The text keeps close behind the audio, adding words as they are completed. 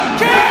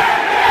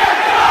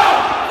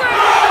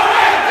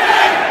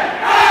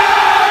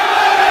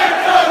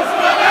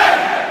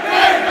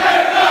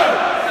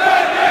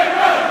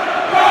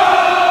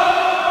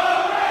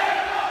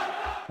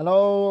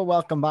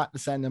welcome back to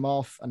Send Them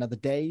Off. Another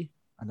day,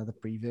 another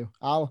preview.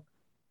 Al,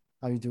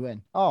 how you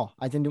doing? Oh,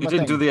 I didn't do You my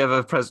didn't thing. do the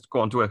ever present. Go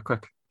on, do it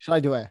quick. Should I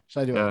do it?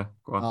 Yeah,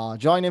 go on.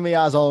 Joining me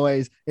as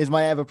always is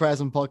my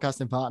ever-present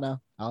podcasting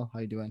partner. Al, how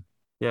you doing?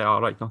 Yeah,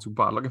 all right, not too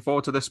bad. Looking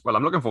forward to this. Well,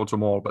 I'm looking forward to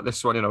them all, but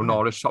this one, Yeah.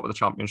 Norwich top of the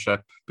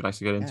Championship. Be nice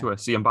to get into it.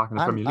 See him back in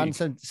the Premier League.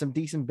 And some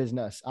decent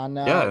business. And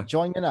Yeah.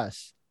 joining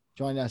us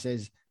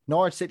is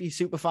Norwich City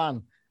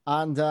superfan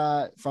and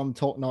from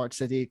Talk Norwich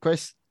City,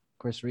 Chris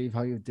Reeve.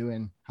 How you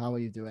doing? How are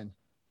you doing?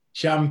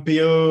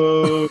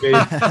 Champions,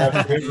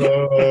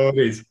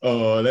 champions,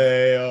 ole,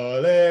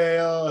 ole,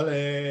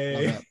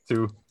 ole.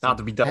 Had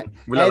to be done.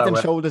 Head and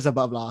shoulders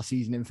above last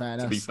season, in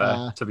fairness.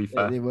 To be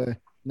fair. They were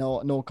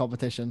no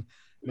competition,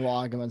 no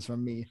arguments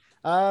from me.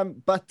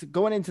 But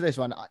going into this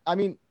one, I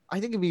mean, I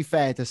think it'd be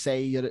fair to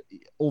say that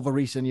over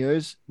recent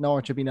years,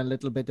 Norwich have been a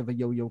little bit of a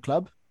yo-yo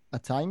club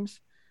at times.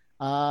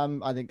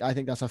 I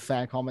think that's a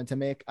fair comment to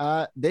make.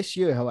 This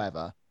year,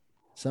 however,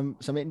 some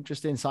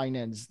interesting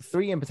signings.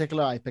 3 in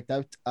particular I picked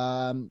out.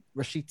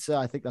 Rashica,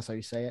 I think that's how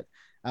you say it.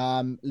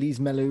 Lise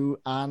Melou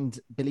and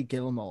Billy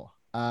Gilmore.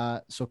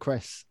 So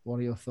Chris, what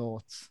are your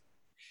thoughts?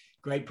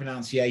 Great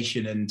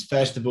pronunciation. And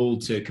first of all,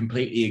 to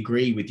completely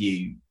agree with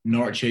you,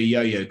 Norwich are a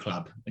yo-yo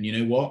club. And you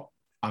know what?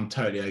 I'm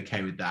totally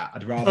okay with that.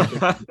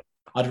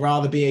 I'd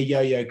rather be a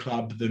yo-yo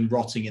club than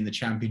rotting in the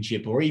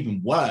Championship, or even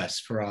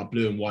worse for our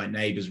blue and white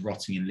neighbours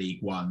rotting in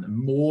League One.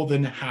 I'm more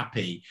than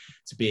happy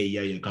to be a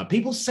yo-yo club.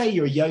 People say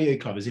you're a yo-yo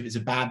club as if it's a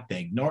bad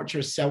thing. Norwich are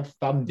a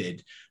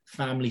self-funded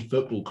family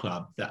football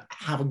club that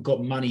haven't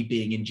got money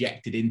being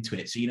injected into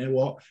it. So you know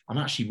what? I'm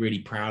actually really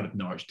proud of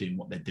Norwich doing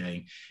what they're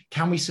doing.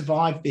 Can we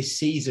survive this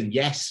season?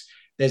 Yes.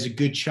 There's a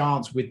good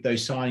chance with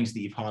those signings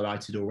that you've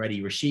highlighted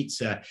already.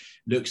 Rashica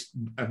looks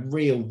a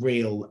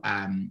real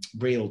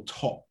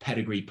top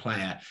pedigree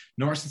player.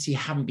 Norwich City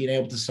haven't been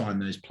able to sign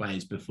those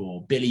players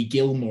before. Billy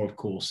Gilmore, of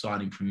course,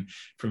 signing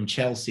from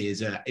Chelsea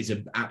is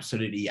an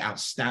absolutely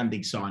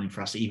outstanding signing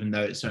for us, even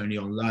though it's only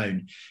on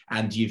loan.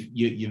 And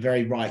you're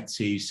very right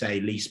to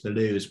say Lise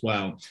Melou as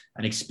well,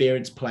 an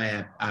experienced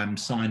player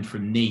signed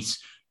from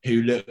Nice,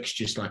 who looks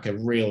just like a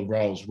real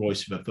Rolls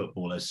Royce of a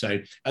footballer. So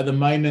at the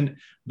moment,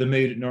 the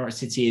mood at Norwich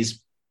City is,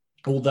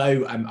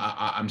 although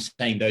I'm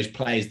saying those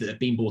players that have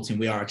been bought in,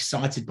 we are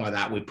excited by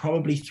that. We're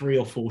probably 3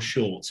 or 4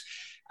 short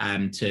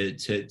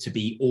to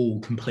be all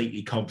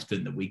completely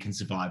confident that we can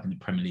survive in the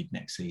Premier League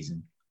next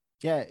season.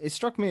 Yeah, it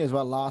struck me as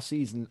well last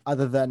season,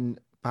 other than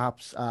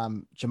perhaps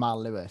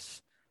Jamal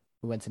Lewis,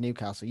 who went to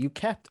Newcastle, you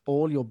kept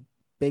all your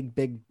big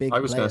I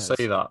was going to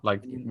say that,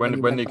 like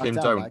when they came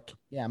down.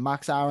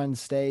 Max Aaron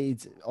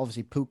stayed,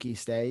 obviously Pukki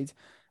stayed.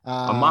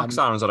 And Max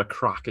Aaron's had a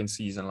cracking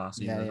season last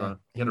season as well.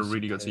 He had a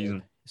really good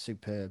season.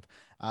 Superb.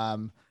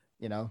 Him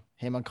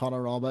and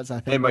Connor Roberts, I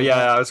think.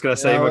 I was going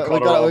to say we've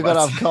got to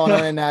have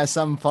Connor in there at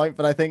some point,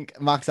 but I think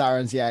Max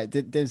Aaron's,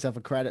 did himself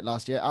a credit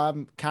last year.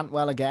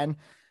 Cantwell again.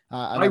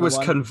 I was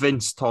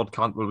convinced Todd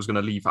Cantwell was going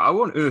to leave.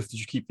 How on earth did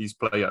you keep these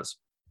players?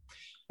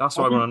 That's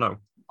what I want to know.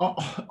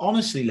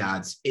 Honestly,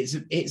 lads,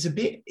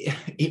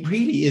 it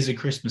really is a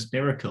Christmas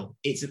miracle.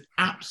 It's an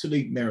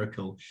absolute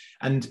miracle.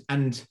 And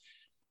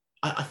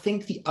I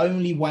think the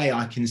only way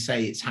I can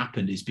say it's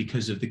happened is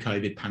because of the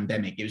COVID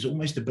pandemic. It was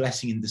almost a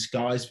blessing in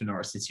disguise for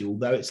Norwich City,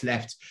 although it's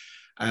left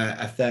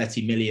a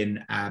 £30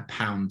 million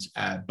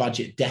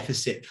budget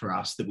deficit for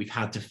us that we've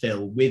had to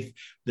fill with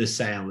the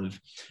sale of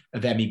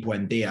Emi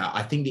Buendia.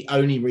 I think the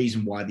only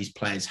reason why these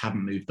players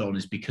haven't moved on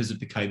is because of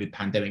the COVID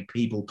pandemic.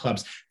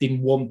 Clubs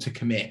didn't want to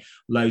commit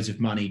loads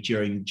of money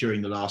during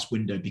the last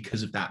window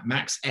because of that.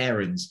 Max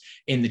Aarons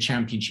in the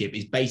Championship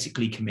is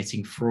basically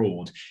committing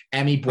fraud.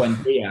 Emi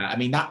Buendia, I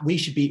mean, that we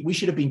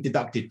should have been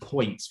deducted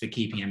points for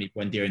keeping Emi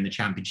Buendia in the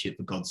Championship,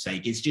 for God's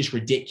sake. It's just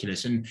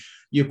ridiculous. And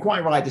you're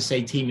quite right to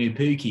say Teemu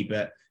Pukki,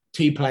 but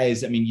 2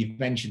 players, I mean, you've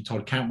mentioned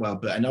Todd Cantwell,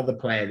 but another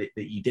player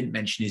that you didn't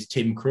mention is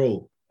Tim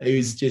Krul,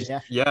 who's just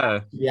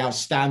the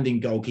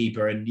outstanding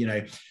goalkeeper and,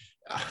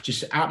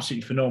 just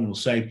absolutely phenomenal.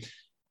 So,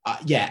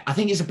 I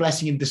think it's a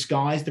blessing in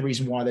disguise, the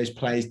reason why those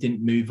players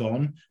didn't move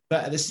on.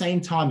 But at the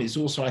same time, it's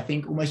also, I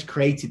think, almost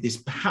created this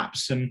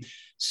perhaps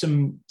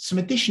some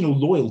additional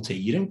loyalty.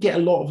 You don't get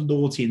a lot of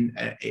loyalty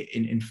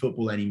in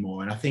football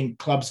anymore. And I think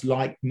clubs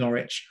like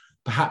Norwich,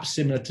 perhaps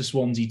similar to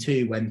Swansea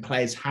too, when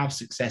players have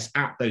success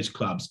at those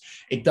clubs,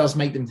 it does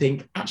make them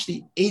think,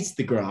 actually, is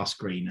the grass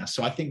greener?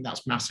 So I think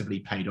that's massively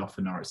paid off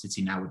for Norwich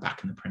City. Now we're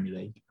back in the Premier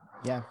League.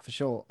 Yeah, for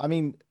sure. I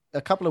mean,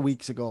 a couple of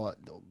weeks ago,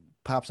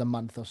 perhaps a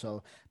month or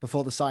so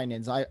before the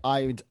signings,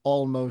 I'd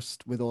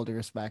almost, with all due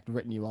respect,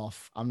 written you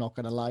off. I'm not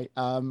going to lie.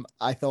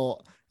 I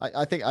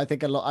think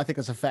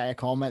it's a fair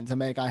comment to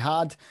make. I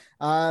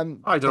don't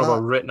know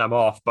about written them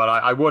off, but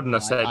I wouldn't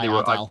have said they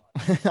were.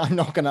 I'm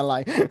not going to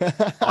lie.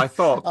 I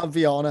thought, I'll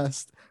be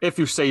honest, if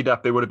you stayed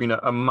up, it would have been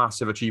a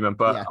massive achievement.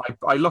 But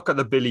I look at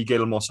the Billy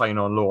Gilmore signing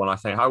on loan, and I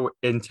think, how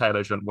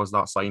intelligent was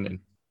that signing?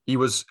 He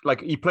was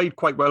he played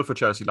quite well for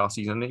Chelsea last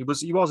season.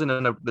 He wasn't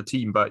in the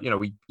team, but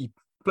he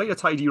played a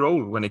tidy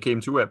role when it came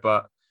to it.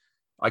 But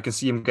I can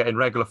see him getting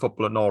regular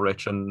football at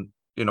Norwich, and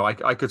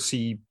I could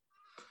see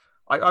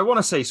I want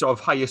to say sort of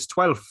highest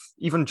 12th,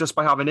 even just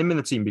by having him in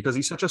the team, because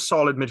he's such a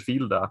solid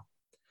midfielder.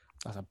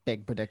 That's a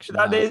big prediction.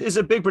 That is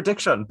a big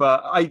prediction,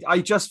 but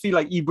I just feel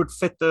like he would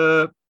fit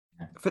the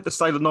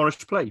style of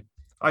Norwich play.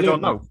 I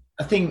don't know.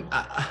 I think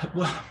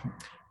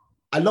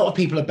a lot of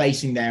people are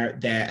basing their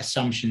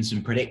assumptions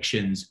and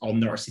predictions on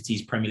Norwich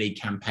City's Premier League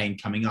campaign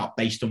coming up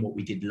based on what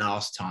we did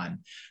last time.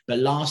 But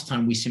last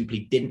time we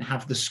simply didn't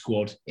have the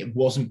squad. It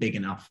wasn't big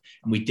enough,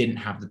 and we didn't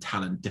have the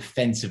talent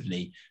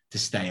defensively to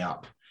stay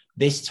up.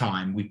 This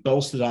time, we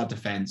bolstered our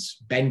defence.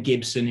 Ben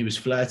Gibson, who was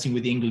flirting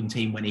with the England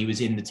team when he was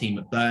in the team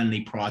at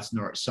Burnley prior to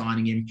Norwich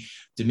signing him.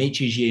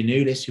 Dimitri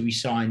Giannoulis, who we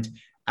signed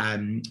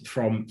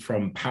from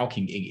PAOK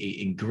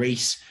in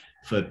Greece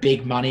for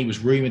big money, was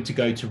rumoured to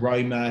go to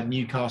Roma,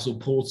 Newcastle,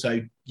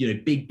 Porto,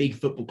 big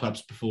football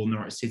clubs before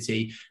Norwich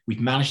City.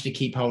 We've managed to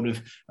keep hold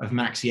of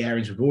Maxi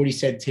Aarons. We've already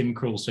said Tim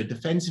Krul. So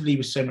defensively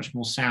was so much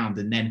more sound.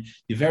 And then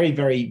you're very,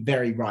 very,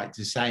 very right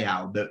to say,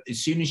 Al, that as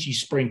soon as you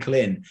sprinkle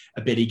in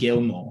a Billy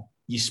Gilmore,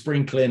 you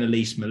sprinkle in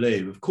Elise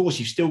Malou. Of course,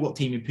 you've still got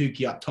Teemu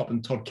Pukki up top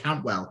and Todd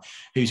Cantwell,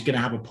 who's going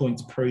to have a point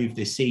to prove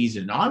this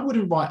season. I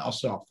wouldn't write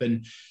us off.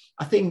 And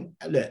I think,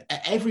 look,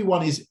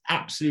 everyone is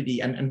absolutely,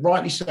 and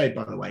rightly so,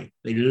 by the way,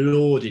 they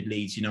lauded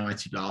Leeds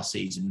United last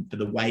season for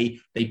the way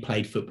they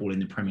played football in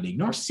the Premier League.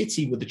 Norwich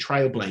City were the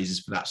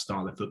trailblazers for that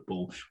style of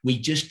football. We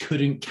just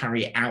couldn't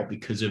carry it out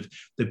because of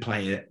the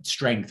player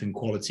strength and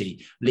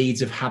quality. Leeds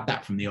have had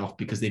that from the off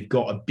because they've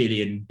got a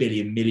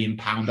billion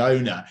pound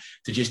owner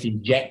to just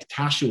inject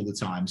cash all the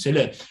time. So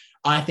look,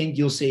 I think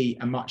you'll see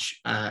a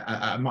much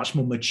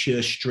more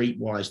mature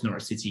streetwise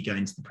Norwich City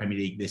going to the Premier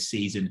League this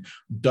season.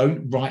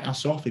 Don't write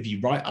us off. If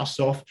you write us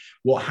off,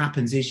 what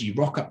happens is you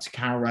rock up to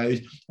Carrow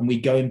Road and we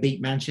go and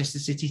beat Manchester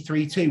City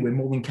 3-2. We're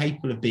more than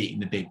capable of beating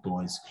the big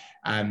boys.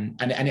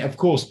 And of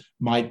course,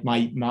 my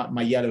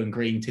yellow and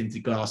green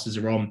tinted glasses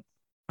are on.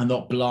 I'm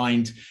not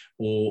blind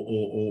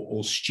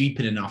or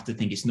stupid enough to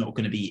think it's not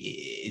going to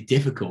be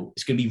difficult.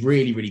 It's going to be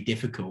really, really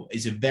difficult.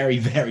 It's a very,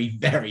 very,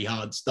 very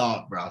hard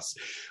start for us.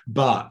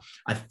 But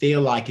I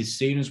feel like as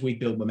soon as we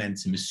build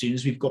momentum, as soon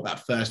as we've got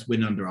that first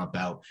win under our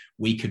belt,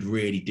 we could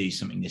really do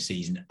something this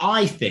season.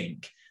 I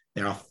think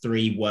there are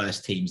 3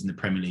 worse teams in the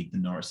Premier League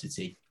than Norwich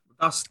City.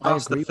 That's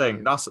the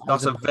thing. That's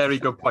a very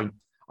good point.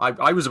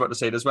 I was about to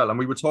say it as well. And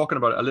we were talking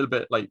about it a little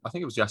bit, like, I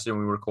think it was yesterday when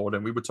we were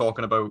recording, we were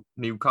talking about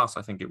Newcastle,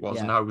 I think it was,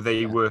 and how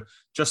they were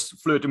just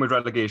flirting with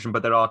relegation,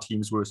 but there are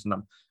teams worse than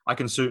them. I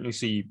can certainly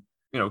see,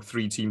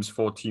 3 teams,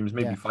 4 teams,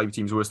 maybe 5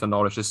 teams worse than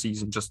Norwich this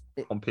season, just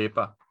on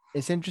paper.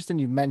 It's interesting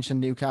you mentioned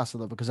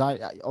Newcastle, though, because I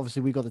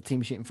obviously we got the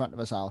team sheet in front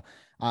of us, Al,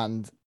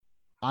 and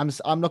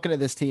I'm looking at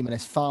this team and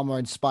it's far more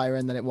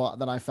inspiring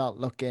than I felt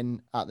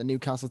looking at the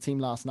Newcastle team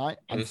last night.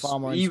 And far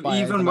more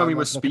inspiring even when we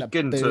were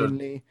speaking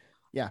to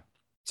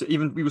So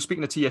even we were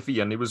speaking to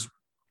TFE, and it was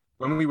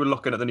when we were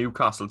looking at the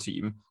Newcastle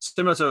team,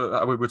 similar to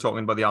how we were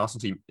talking about the Arsenal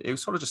team, it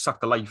was sort of just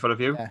sucked the life out of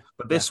you. Yeah,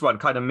 but this one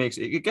kind of makes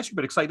it gets you a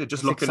bit excited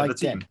just looking at the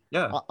team.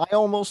 Yeah, I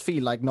almost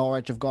feel like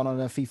Norwich have gone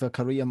on a FIFA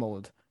career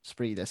mode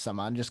spree this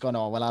summer and just gone,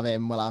 oh, we'll have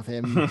him.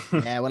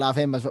 Yeah, we'll have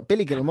him as well.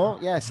 Billy Gilmore,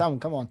 yeah, Sam,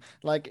 come on,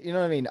 like, you know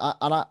what I mean?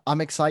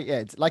 I'm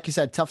excited. Like you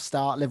said, tough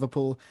start,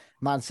 Liverpool,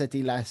 Man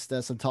City,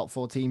 Leicester, some top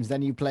 4 teams.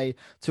 Then you play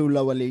 2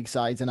 lower league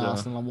sides in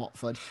Arsenal and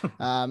Watford.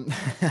 But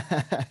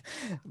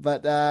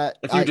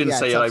if you didn't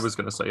say it, I was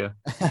going to say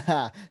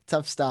it.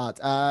 Tough start.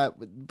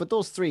 But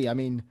those 3, I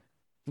mean,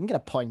 you can get a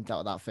point out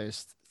of that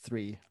first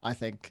 3. I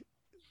think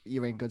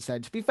you're in good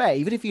stead. To be fair,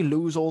 even if you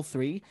lose all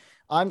 3,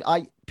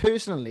 I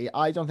personally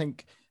don't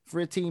think for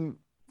a team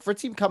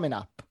coming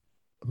up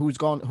who've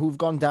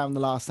gone down the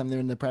last time they're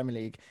in the Premier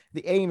League,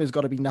 the aim has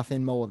got to be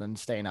nothing more than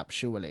staying up,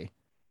 surely.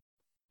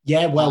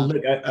 Yeah, well,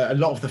 look, a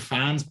lot of the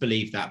fans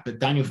believe that, but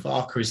Daniel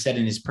Farke has said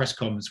in his press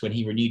conference when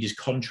he renewed his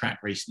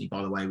contract recently,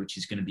 by the way, which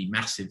is going to be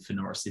massive for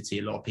Norwich City.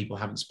 A lot of people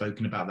haven't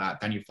spoken about that.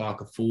 Daniel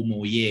Farke, 4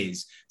 more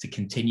years to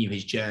continue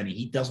his journey.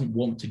 He doesn't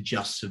want to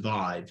just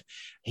survive.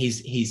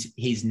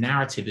 His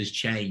narrative has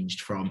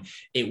changed from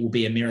it will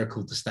be a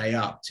miracle to stay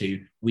up to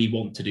we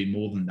want to do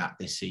more than that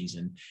this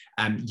season.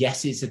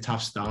 Yes, it's a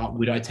tough start.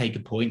 Would I take a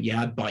point?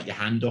 Yeah, I'd bite your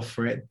hand off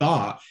for it.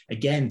 But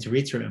again, to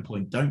reiterate a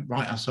point, don't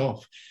write us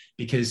off.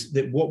 Because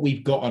what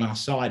we've got on our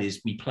side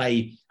is we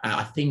play,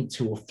 I think,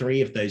 2 or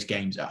 3 of those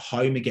games at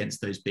home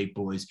against those big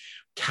boys.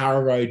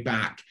 Carrow Road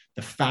back,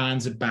 the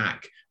fans are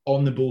back,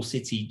 On the Ball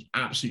City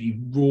absolutely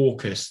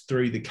raucous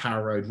through the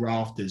Carrow Road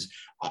rafters.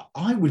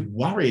 I would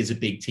worry as a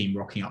big team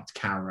rocking up to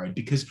Carrow Road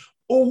because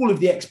all of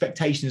the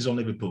expectation is on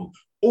Liverpool.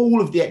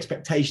 All of the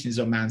expectations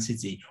on Man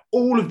City,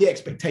 all of the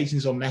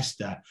expectations on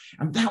Leicester,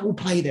 and that will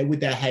play there with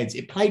their heads.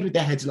 It played with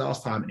their heads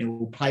last time, and it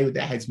will play with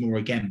their heads more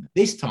again. But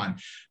this time,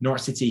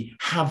 Norwich City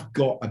have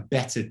got a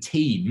better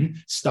team,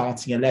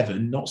 starting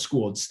 11, not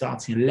squad,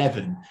 starting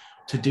 11,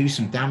 to do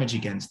some damage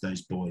against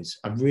those boys.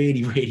 I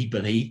really, really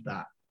believe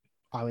that.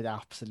 I would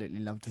absolutely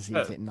love to see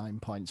it hit 9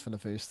 points for the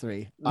first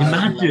 3.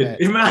 Imagine.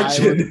 I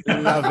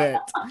would love it.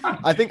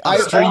 I think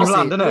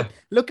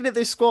looking at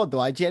this squad though,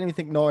 I genuinely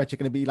think Norwich are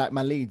going to be like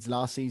my Leeds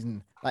last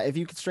season Like if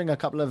you could string a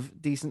couple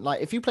of decent,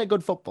 like if you play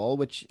good football,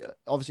 which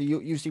obviously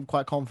you seem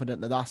quite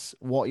confident that that's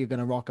what you're going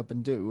to rock up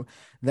and do,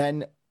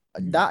 then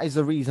that is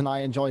the reason I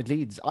enjoyed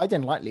Leeds. I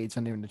didn't like Leeds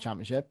when they were in the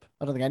Championship.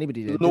 I don't think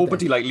anybody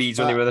Nobody did liked Leeds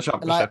when they were in the they?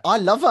 Championship. I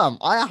love them.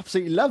 I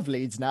absolutely love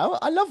Leeds now.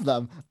 I love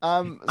them.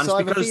 And so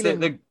it's because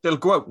they'll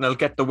go out and they'll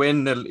get the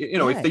win. They'll,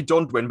 if they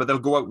don't win, but they'll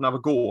go out and have a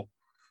go.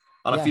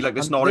 And I feel like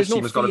this Norwich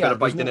team has got a bit of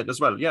bite in it as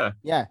well. Yeah.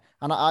 Yeah.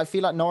 And I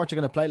feel like Norwich are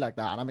going to play like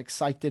that. And I'm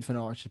excited for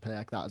Norwich to play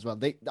like that as well.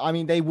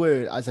 They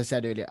were, as I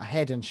said earlier,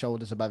 head and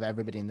shoulders above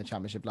everybody in the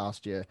Championship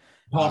last year.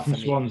 Apart from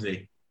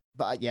Swansea.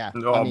 But yeah,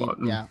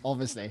 no,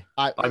 obviously.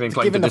 I'm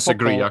inclined to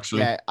disagree,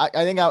 actually. Yeah, I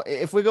think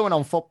if we're going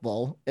on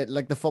football,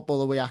 like the football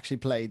that we actually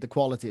played, the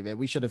quality of it,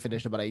 we should have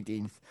finished about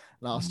 18th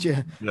last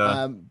year.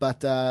 Yeah.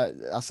 But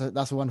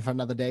that's one for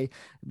another day.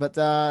 But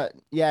I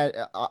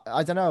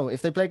don't know.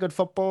 If they play good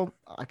football,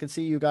 I could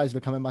see you guys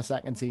becoming my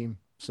second team.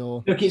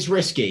 So look, it's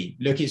risky.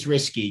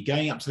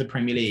 Going up to the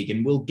Premier League,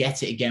 and we'll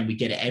get it again. We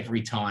get it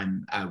every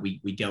time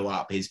we go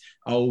up. Is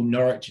little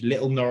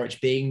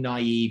Norwich being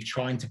naive,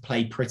 trying to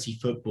play pretty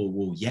football.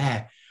 Well,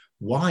 yeah.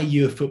 Why are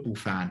you a football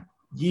fan?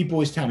 You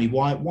boys tell me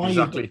why. Exactly. Are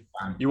you a football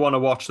fan? You want to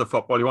watch the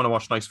football. You want to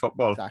watch nice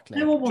football. Exactly.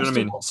 No one wants Do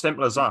you know what I mean?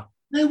 Simple as that.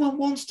 No one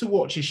wants to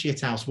watch a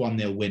shithouse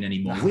 1-0 win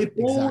anymore. We're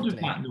bored of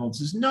that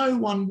nonsense. No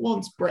one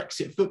wants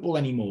Brexit football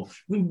anymore.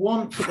 We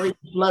want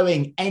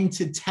free-flowing,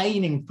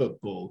 entertaining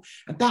football.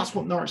 And that's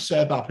what Norwich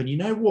serve up. And you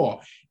know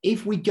what?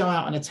 If we go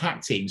out and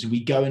attack teams and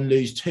we go and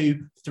lose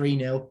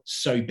 2-3-0,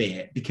 so be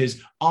it.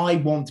 Because I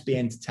want to be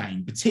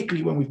entertained,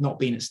 particularly when we've not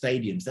been at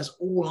stadiums. That's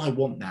all I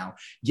want now.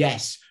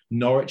 Yes,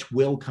 Norwich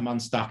will come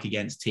unstuck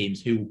against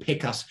teams who will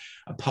pick us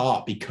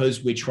apart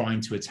because we're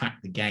trying to attack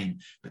the game.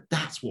 But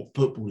that's what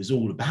football is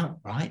all about,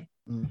 right?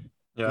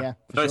 Yeah.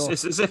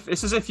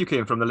 It's as if you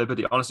came from the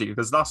Liberty, honestly,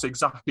 because that's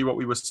exactly what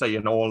we were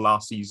saying all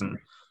last season.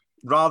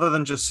 Rather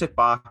than just sit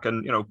back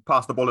and,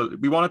 pass the ball,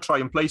 we want to try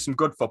and play some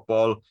good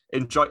football.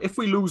 Enjoy. If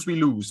we lose, we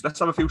lose. Let's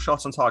have a few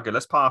shots on target.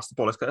 Let's pass the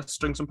ball. Let's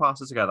string some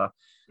passes together.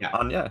 Yeah.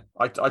 And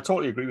I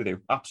totally agree with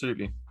you.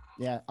 Absolutely.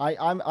 Yeah,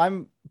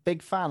 I'm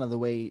big fan of the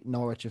way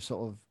Norwich have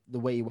sort of the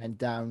way he went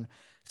down,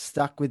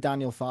 stuck with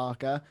Daniel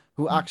Farke,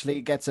 who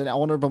actually gets an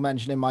honourable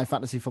mention in my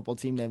fantasy football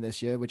team name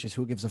this year, which is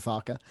Who Gives a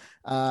Farke.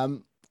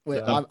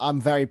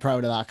 I'm very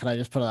proud of that. Can I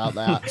just put it out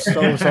there?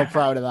 So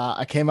proud of that.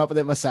 I came up with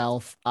it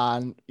myself,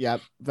 and yeah,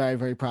 very,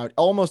 very proud.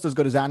 Almost as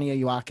good as Anya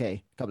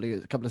Uake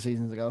a couple of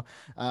seasons ago.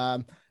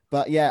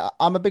 But yeah,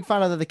 I'm a big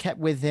fan of that. They kept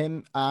with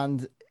him,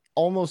 and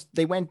almost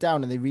they went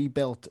down and they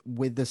rebuilt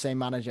with the same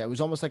manager. It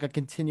was almost like a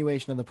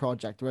continuation of the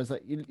project. Whereas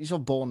like you saw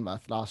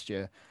Bournemouth last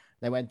year.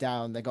 They went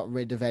down. They got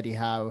rid of Eddie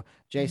Howe.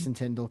 Jason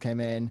Tyndall came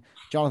in.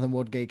 Jonathan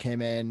Woodgate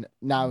came in.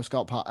 Now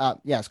Scott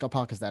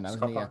Parker's there now,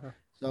 isn't he?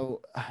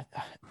 So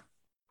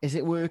is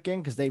it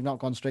working? Because they've not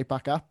gone straight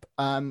back up.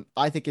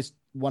 I think it's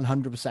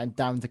 100%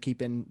 down to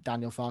keeping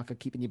Daniel Farke,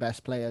 keeping your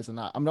best players. And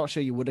I'm not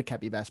sure you would have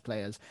kept your best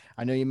players.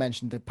 I know you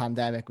mentioned the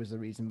pandemic was the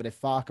reason, but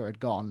if Farke had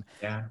gone,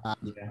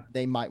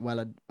 they might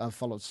well have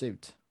followed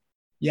suit.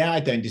 Yeah,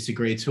 I don't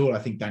disagree at all. I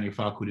think Daniel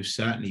Farke would have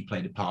certainly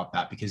played a part of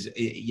that because,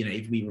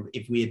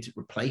 if we had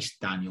replaced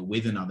Daniel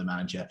with another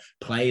manager,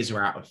 players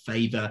are out of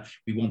favour.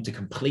 We want to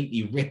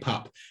completely rip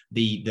up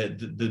the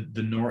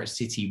Norwich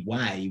City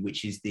way,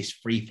 which is this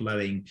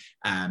free-flowing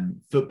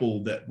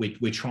football that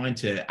we're trying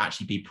to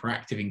actually be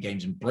proactive in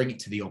games and bring it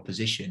to the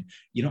opposition.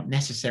 You're not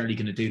necessarily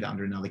going to do that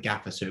under another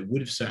gaffer, so it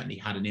would have certainly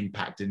had an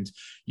impact. And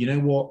you know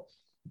what?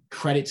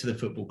 Credit to the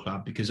football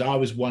club, because I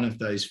was one of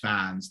those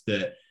fans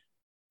that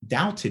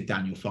doubted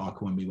Daniel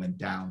Farke when we went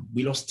down.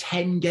 We lost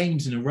 10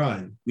 games in a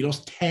row.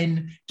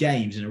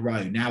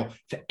 Now,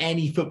 for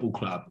any football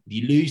club, if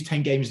you lose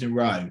 10 games in a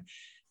row,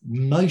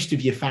 most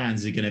of your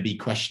fans are going to be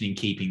questioning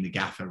keeping the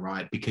gaffer,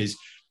 right? Because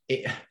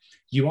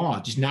you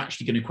are just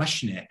naturally going to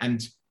question it.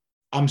 And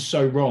I'm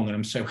so wrong, and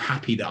I'm so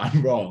happy that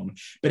I'm wrong.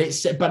 But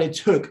it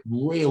took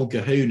real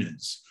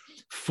kahunas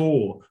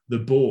for the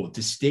board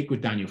to stick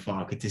with Daniel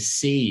Farke, to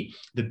see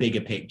the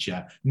bigger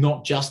picture,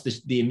 not just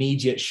the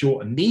immediate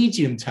short and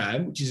medium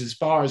term, which is as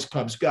far as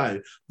clubs go.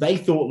 They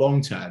thought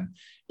long term.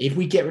 If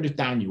we get rid of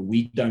Daniel,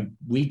 we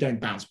don't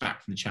bounce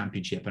back from the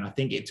Championship. And I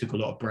think it took a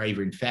lot of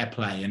bravery and fair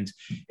play. And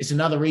it's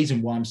another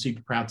reason why I'm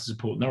super proud to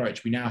support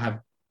Norwich. We now have,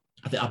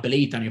 I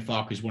believe Daniel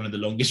Farke is one of the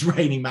longest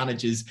reigning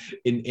managers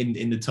in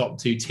the top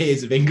two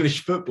tiers of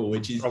English football,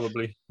 which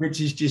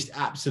is just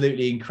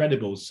absolutely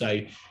incredible. So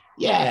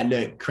yeah,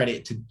 look,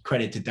 credit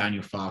to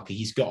Daniel Farke.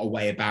 He's got a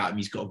way about him.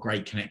 He's got a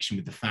great connection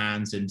with the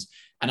fans. And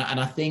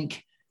I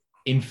think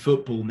in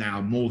football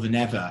now, more than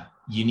ever,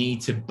 you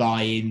need to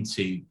buy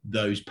into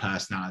those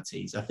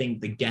personalities. I think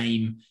the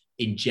game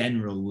in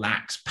general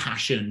lacks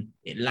passion.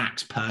 It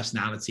lacks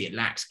personality. It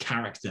lacks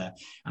character.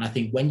 And I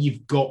think when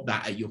you've got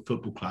that at your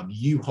football club,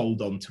 you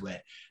hold on to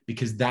it,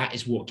 because that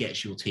is what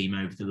gets your team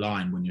over the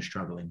line when you're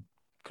struggling.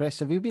 Chris,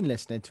 have you been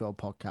listening to our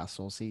podcast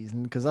all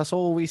season? Because that's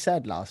all we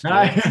said last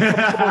year. It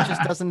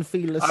just doesn't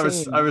feel the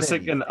same. I was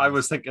thinking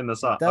the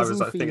same. I was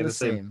thinking the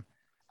same.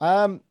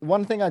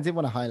 One thing I did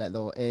want to highlight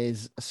though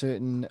is a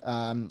certain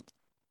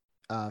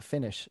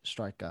Finnish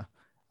striker.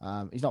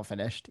 He's not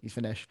finished. He's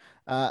finished.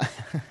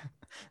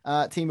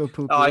 Timo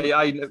Pukki.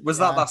 I was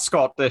that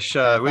Scottish.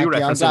 We were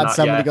referencing I'm glad that.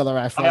 somebody got the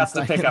reference.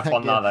 I had to pick up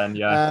on that then.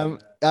 Yeah.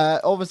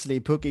 Obviously,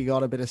 Pukki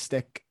got a bit of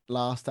stick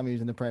last time he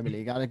was in the Premier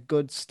League. Had a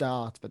good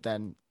start, but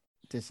then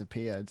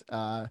disappeared.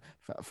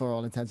 For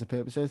all intents and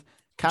purposes.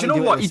 Do you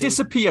know what? He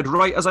disappeared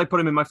right as I put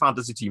him in my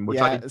fantasy team, which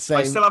I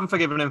still haven't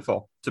forgiven him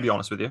for, to be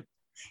honest with you.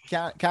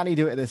 Can he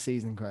do it this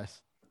season,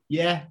 Chris?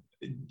 Yeah,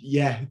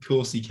 of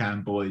course he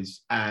can,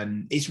 boys.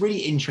 It's really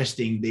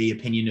interesting, the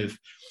opinion of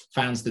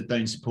fans that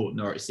don't support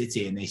Norwich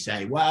City, and they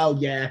say, well,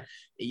 yeah,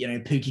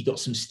 Pukki got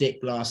some stick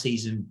last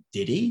season.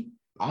 Did he?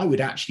 I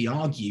would actually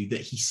argue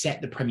that he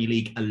set the Premier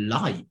League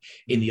alight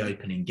in the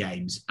opening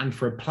games. And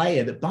for a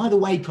player that, by the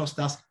way, cost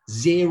us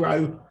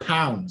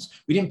 £0,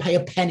 we didn't pay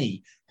a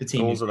penny.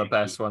 Those are the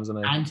best ones,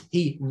 isn't it? And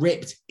he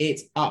ripped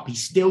it up. He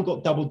still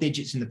got double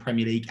digits in the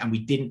Premier League, and we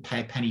didn't pay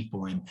a penny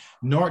for him.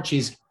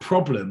 Norwich's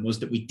problem was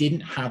that we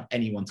didn't have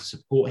anyone to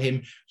support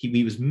him.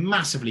 He was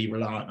massively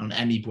reliant on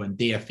Emi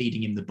Buendia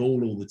feeding him the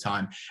ball all the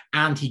time,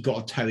 and he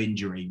got a toe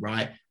injury,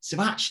 right?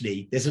 So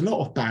actually, there's a lot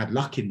of bad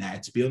luck in there,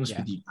 to be honest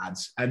with you,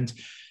 lads. And,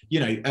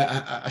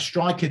 a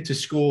striker to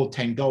score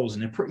 10 goals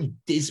in a pretty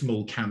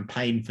dismal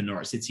campaign for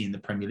Norwich City in the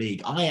Premier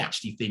League, I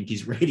actually think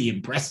is really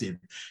impressive,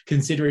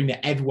 considering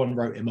that everyone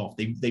wrote him off.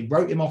 They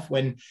wrote him off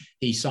when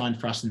he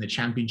signed for us in the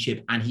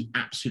Championship, and he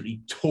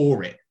absolutely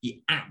tore it.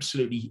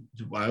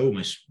 I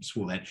almost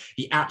swore then.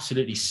 He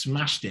absolutely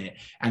smashed it.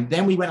 And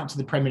then we went up to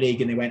the Premier League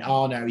and they went,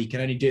 oh no, he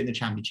can only do it in the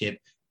Championship.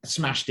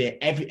 Smashed it.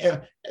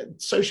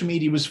 Social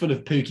media was full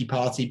of Pukki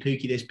party,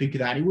 Pukki this, Pukki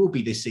that. And he will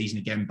be this season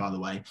again, by the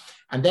way.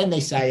 And then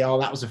they say, oh,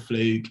 that was a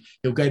fluke.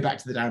 He'll go back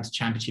to the down to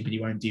Championship and he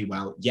won't do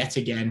well. Yet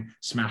again,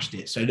 smashed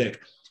it. So look,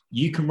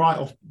 you can write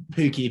off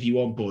Pukki if you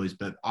want, boys,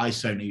 but I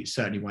certainly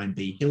won't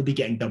be. He'll be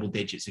getting double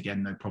digits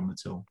again, no problem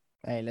at all.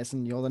 Hey,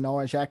 listen, you're the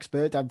Norwich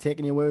expert. I'm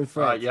taking your word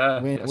for it.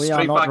 Yeah. We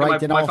are not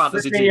writing off.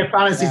 Fantasy team.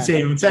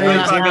 I'm telling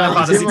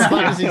you,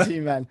 fantasy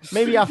team, man.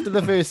 Maybe after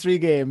the first 3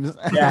 games.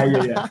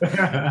 Yeah.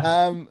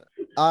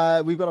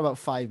 We've got about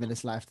 5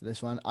 minutes left of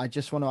this one. I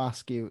just want to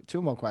ask you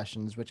 2 more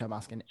questions, which I'm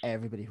asking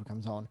everybody who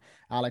comes on.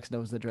 Alex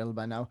knows the drill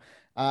by now.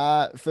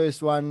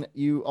 First one,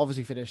 you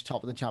obviously finished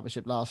top of the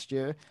Championship last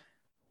year.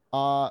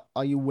 Are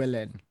you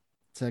willing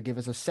to give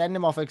us a send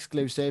him off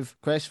exclusive?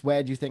 Chris,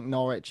 where do you think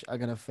Norwich are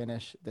going to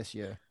finish this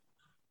year?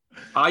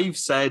 I've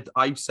said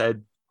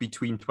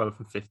between 12th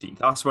and 15th.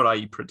 That's what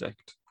I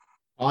predict.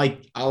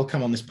 I'll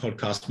come on this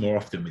podcast more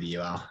often with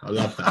you, Al. I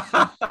love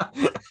that.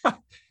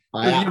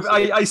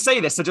 I say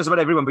this to just about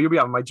everyone, but you'll be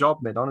having my job,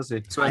 mate.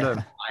 Honestly,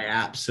 I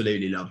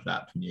absolutely love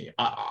that from you.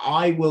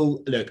 I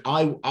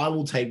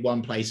will take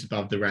one place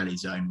above the rally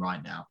zone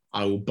right now.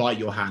 I will bite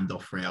your hand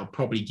off for it. I'll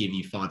probably give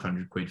you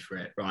 500 quid for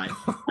it, right?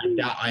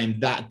 I am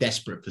that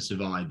desperate for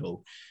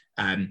survival.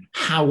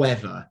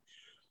 However,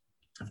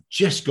 I've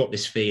just got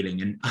this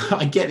feeling, and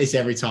I get this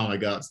every time I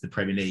go out to the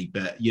Premier League.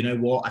 But you know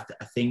what?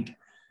 I think.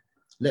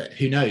 Look,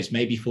 who knows?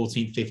 Maybe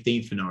 14th,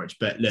 15th for Norwich.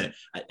 But look,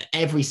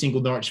 every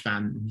single Norwich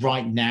fan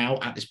right now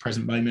at this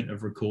present moment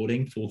of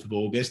recording, 4th of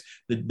August,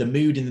 the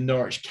mood in the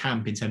Norwich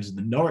camp in terms of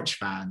the Norwich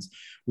fans,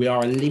 we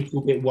are a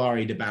little bit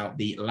worried about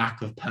the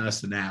lack of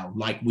personnel.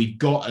 Like, we've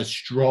got a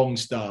strong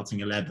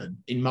starting 11,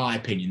 in my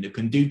opinion, that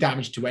can do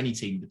damage to any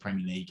team in the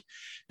Premier League,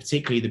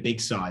 particularly the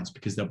big sides,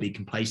 because they'll be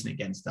complacent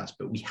against us.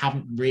 But we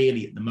haven't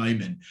really at the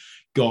moment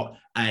got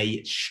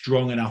a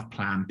strong enough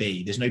plan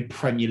B. There's no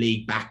Premier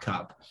League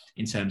backup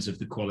in terms of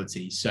the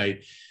quality. So,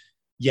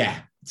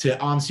 yeah,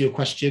 to answer your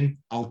question,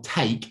 I'll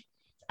take,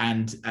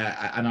 and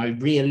I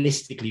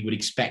realistically would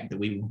expect that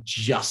we will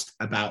just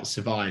about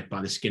survive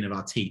by the skin of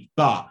our teeth.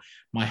 But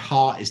my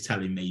heart is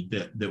telling me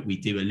that we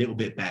do a little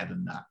bit better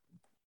than that.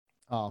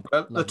 Oh,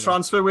 well, the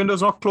transfer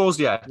window's not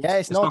closed yet. Yeah,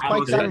 it's not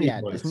quite done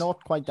yet. It's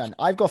not quite done.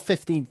 I've got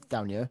 15th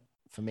down here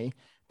for me.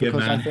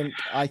 Because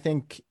I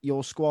think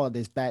your squad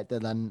is better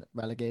than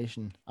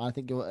relegation. I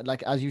think you're,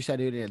 like, as you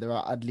said earlier, there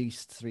are at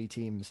least 3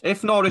 teams.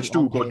 If Norwich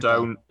do go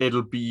down,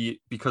 it'll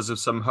be because of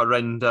some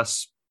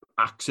horrendous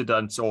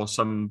accidents or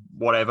some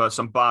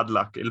bad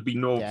luck. It'll be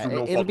no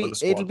fault of the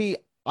squad. It'll be.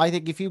 I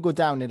think if you go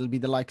down, it'll be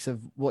the likes of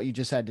what you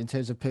just said in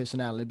terms of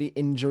personnel. It'll be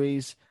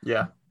injuries,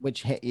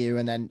 which hit you,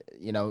 and then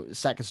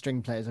second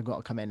string players have got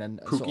to come in and.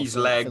 Pukki's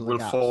leg will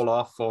fall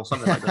off or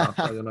something like that.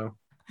 I don't know.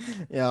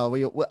 Yeah,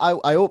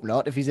 I hope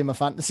not. If he's in my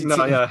fantasy team,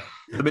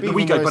 the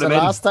week I put him in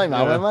last time,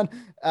 man.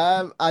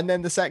 And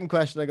then the second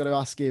question I got to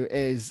ask you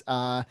is,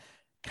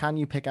 can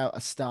you pick out a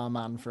star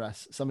man for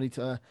us? Somebody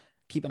to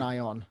keep an eye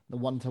on, the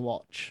one to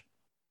watch.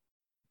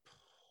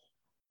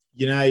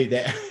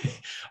 That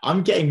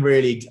I'm getting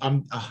really.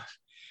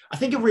 I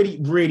think a really,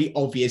 really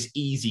obvious,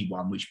 easy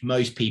one, which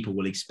most people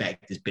will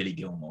expect, is Billy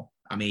Gilmour.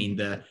 I mean,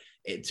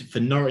 for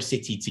Norwich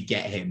City to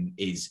get him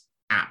is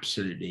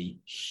absolutely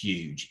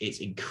huge. It's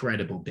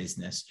incredible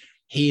business.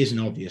 He is an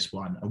obvious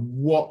one. I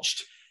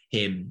watched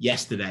him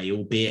yesterday,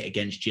 albeit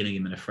against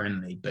Gillingham in a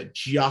friendly, but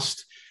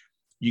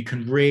you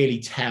can really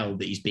tell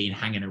that he's been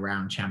hanging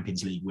around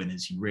Champions League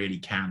winners. You really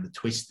can. The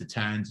twists, the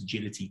turns,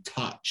 agility,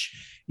 touch.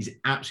 He's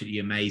absolutely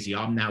amazing.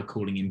 I'm now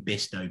calling him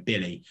Bisto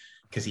Billy.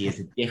 because he is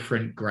a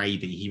different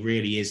gravy. He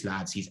really is,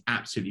 lads. He's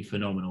absolutely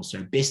phenomenal.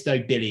 So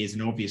Bisto Billy is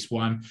an obvious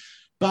one.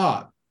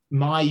 But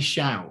my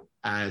shout,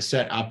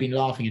 so I've been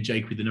laughing and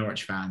joking with the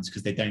Norwich fans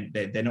because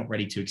they're not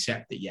ready to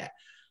accept it yet.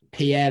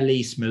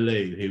 Pierre-Lys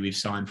Malou, who we've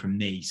signed from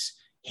Nice,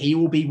 he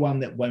will be one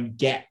that won't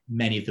get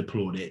many of the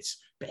plaudits,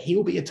 but he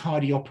will be a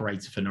tidy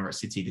operator for Norwich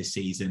City this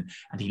season,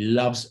 and he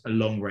loves a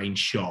long-range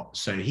shot.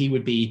 So he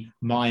would be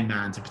my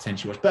man to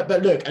potentially watch. But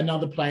look,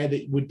 another player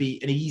that would be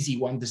an easy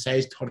one to say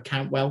is Todd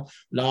Cantwell.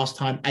 Last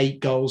time, 8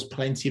 goals,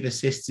 plenty of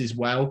assists as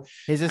well.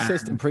 His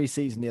assist in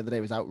pre-season the other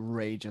day was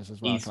outrageous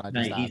as well.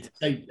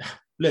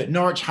 Look,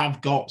 Norwich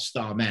have got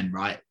star men,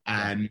 right?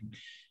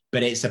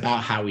 But it's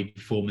about how we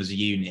perform as a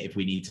unit if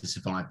we need to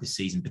survive this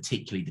season,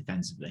 particularly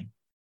defensively.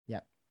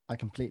 Yeah, I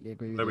completely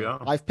agree with there you. We are.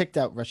 I've picked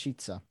out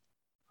Rashica.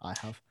 I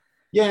have.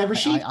 Yeah,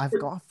 Rashica. I've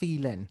got a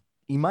feeling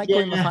he might go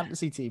in my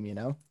fantasy team, you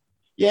know?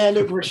 Yeah,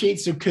 look,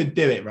 Rashica could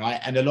do it,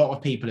 right? And a lot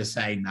of people are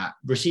saying that.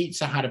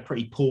 Rashica had a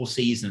pretty poor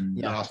season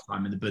last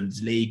time in the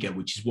Bundesliga,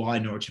 which is why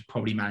Norwich have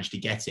probably managed to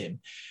get him.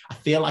 I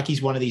feel like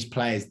he's one of these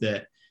players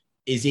that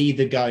is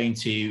either going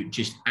to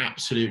just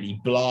absolutely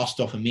blast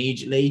off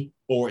immediately,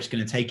 or it's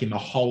going to take him a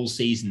whole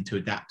season to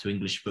adapt to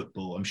English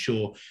football. I'm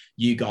sure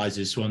you guys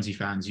as Swansea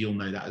fans, you'll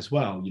know that as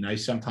well. You know,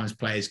 sometimes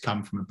players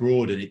come from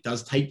abroad and it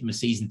does take them a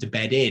season to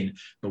bed in,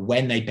 but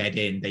when they bed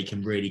in, they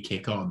can really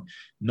kick on.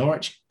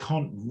 Norwich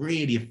can't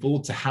really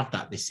afford to have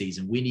that this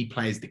season. We need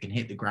players that can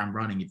hit the ground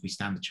running if we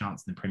stand a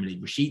chance in the Premier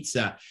League.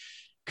 Rashica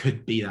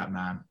could be that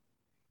man.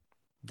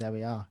 There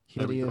we are.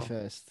 Here to you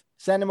first.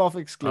 Send him off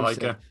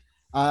exclusive. I like it.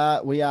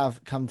 We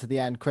have come to the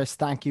end. Chris,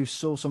 thank you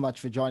so much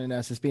for joining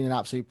us. It's been an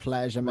absolute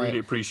pleasure, mate. Really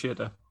appreciate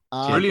it.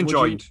 Really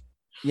enjoyed.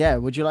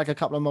 Would you like a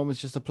couple of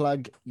moments just to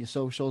plug your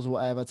socials or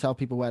whatever? Tell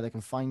people where they can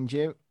find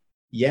you.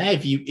 Yeah,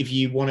 if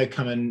you want to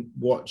come and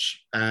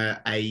watch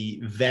a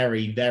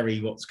very,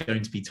 very what's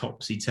going to be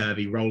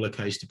topsy-turvy roller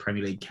coaster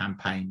Premier League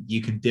campaign,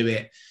 you can do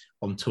it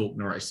on Talk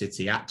Norwich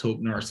City, at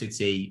Talk Norwich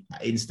City,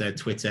 Insta,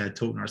 Twitter,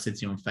 Talk Norwich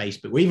City on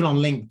Facebook. We're even on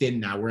LinkedIn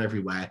now. We're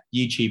everywhere.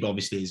 YouTube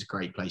obviously is a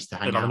great place to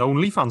hang out. Have an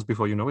OnlyFans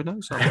before you know it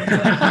now. So.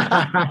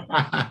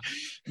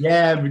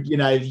 Yeah, you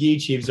know,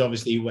 YouTube's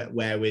obviously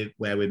where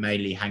we're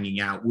mainly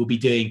hanging out. We'll be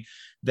doing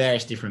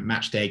various different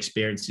match day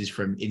experiences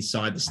from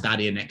inside the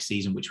Stadia next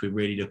season, which we're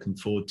really looking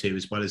forward to,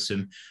 as well as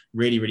some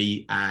really,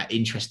 really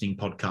interesting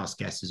podcast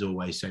guests as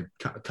always. So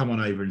come on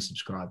over and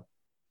subscribe.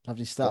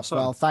 Lovely stuff. Awesome.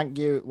 Well, thank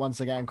you once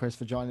again, Chris,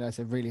 for joining us.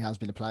 It really has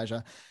been a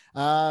pleasure.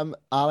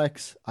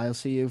 Alex, I'll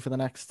see you for the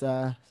next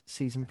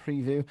season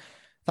preview.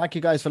 Thank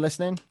you guys for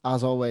listening.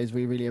 As always,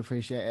 we really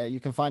appreciate it. You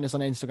can find us on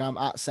Instagram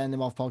at Send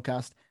Them Off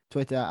Podcast,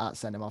 Twitter at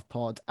Send Them Off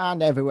Pod,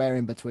 and everywhere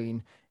in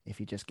between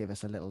if you just give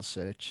us a little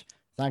search.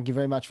 Thank you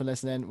very much for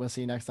listening. We'll see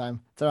you next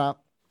time. Ta-ra.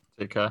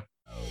 Take care.